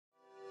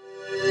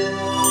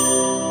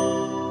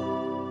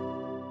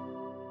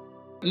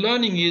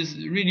learning is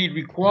really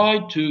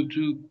required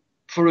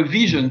for a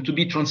vision to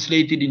be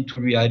translated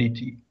into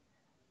reality.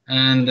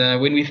 And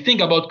when we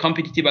think about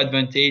competitive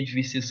advantage,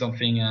 this is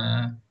something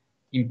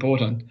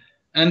important.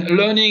 And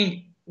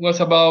learning was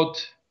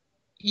about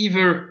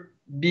either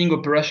being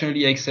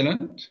operationally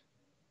excellent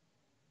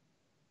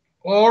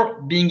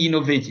or being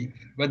innovative.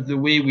 That's the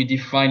way we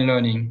define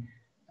learning.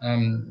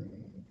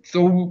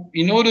 So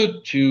in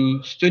order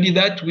to study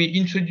that, we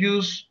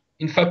introduce,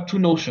 in fact, two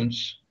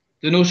notions.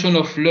 The notion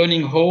of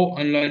learning how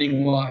and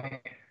learning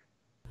why.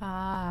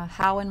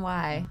 How and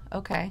why.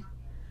 Okay.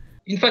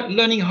 In fact,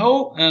 learning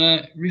how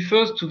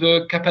refers to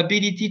the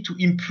capability to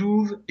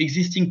improve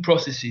existing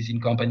processes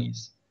in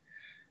companies.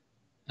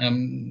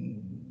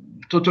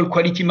 Total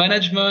quality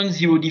management,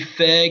 zero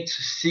defects,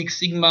 Six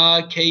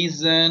Sigma,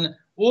 Kaizen,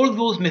 all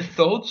those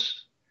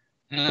methods,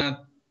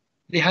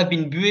 they have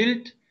been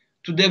built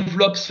to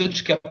develop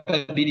such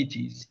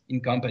capabilities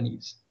in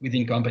companies,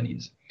 within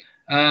companies.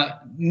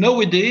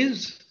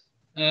 Nowadays,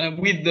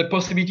 with the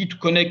possibility to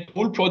connect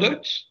all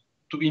products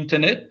to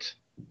internet,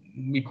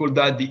 we call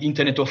that the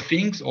Internet of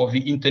Things or the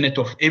Internet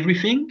of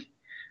Everything.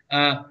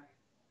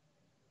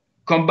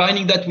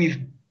 Combining that with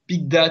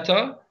big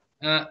data,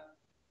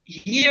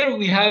 here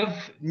we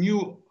have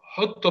new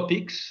hot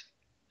topics,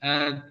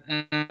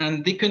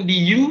 and they can be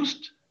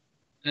used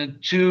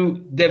to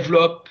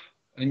develop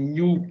a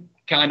new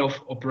kind of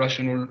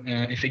operational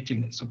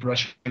effectiveness,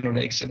 operational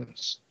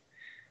excellence.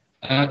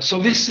 So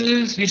this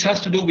has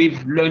to do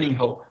with learning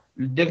how.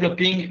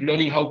 Developing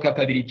learning how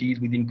capabilities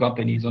within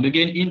companies. And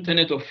again,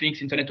 Internet of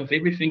Things, Internet of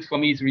Everything, for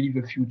me is really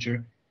the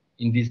future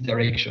in this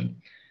direction.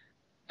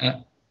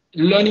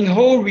 Learning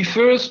how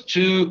refers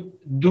to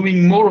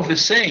doing more of the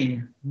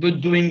same,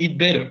 but doing it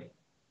better.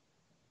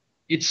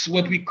 It's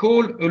what we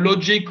call a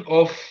logic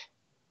of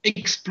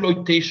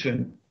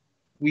exploitation.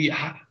 We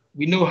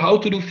know how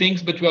to do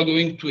things, but we are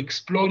going to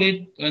exploit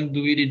it and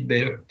do it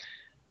better.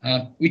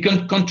 We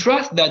can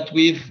contrast that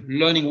with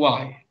learning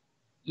why.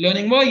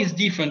 Learning why is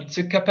different. It's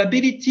a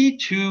capability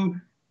to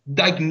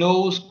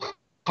diagnose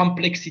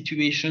complex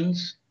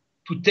situations,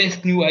 to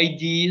test new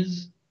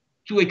ideas,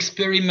 to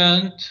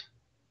experiment,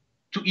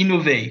 to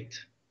innovate.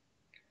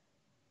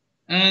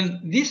 And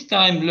this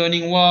time,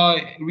 learning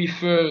why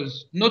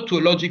refers not to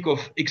a logic of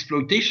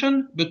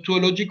exploitation, but to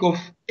a logic of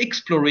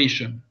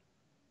exploration.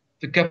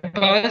 The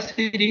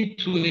capacity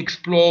to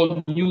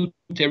explore new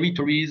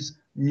territories,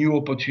 new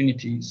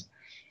opportunities.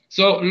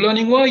 So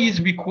learning why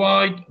is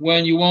required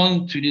when you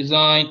want to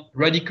design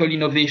radical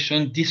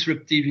innovation,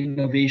 disruptive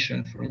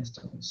innovation, for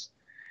instance.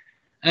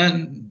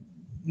 And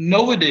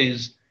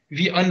nowadays,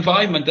 the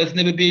environment has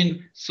never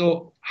been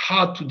so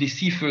hard to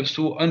decipher,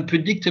 so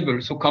unpredictable,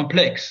 so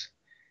complex.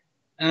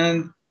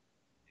 And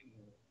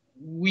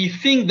we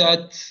think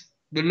that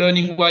the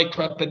learning why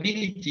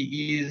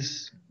capability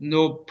is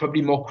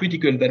probably more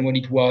critical than what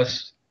it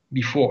was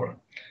before.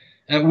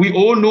 And we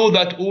all know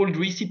that old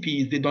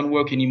recipes, they don't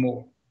work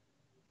anymore.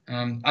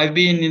 I've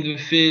been in the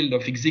field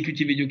of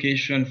executive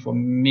education for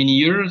many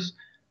years,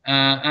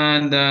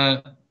 and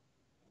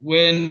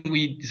when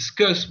we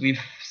discuss with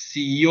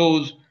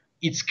CEOs,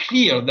 it's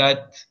clear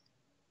that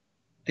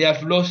they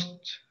have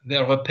lost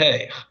their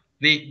repair.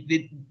 They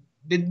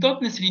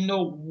don't necessarily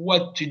know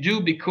what to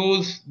do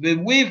because the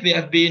way they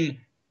have been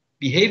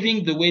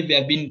behaving, the way they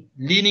have been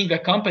leading their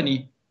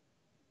company,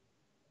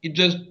 it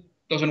just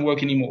doesn't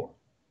work anymore.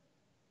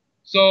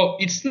 So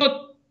it's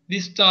not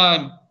this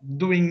time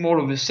doing more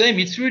of the same.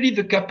 It's really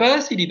the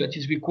capacity that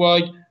is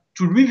required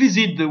to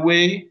revisit the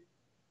way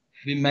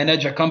they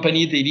manage a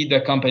company, they lead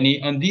a company,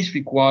 and this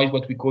requires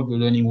what we call the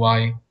learning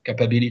why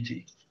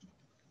capability.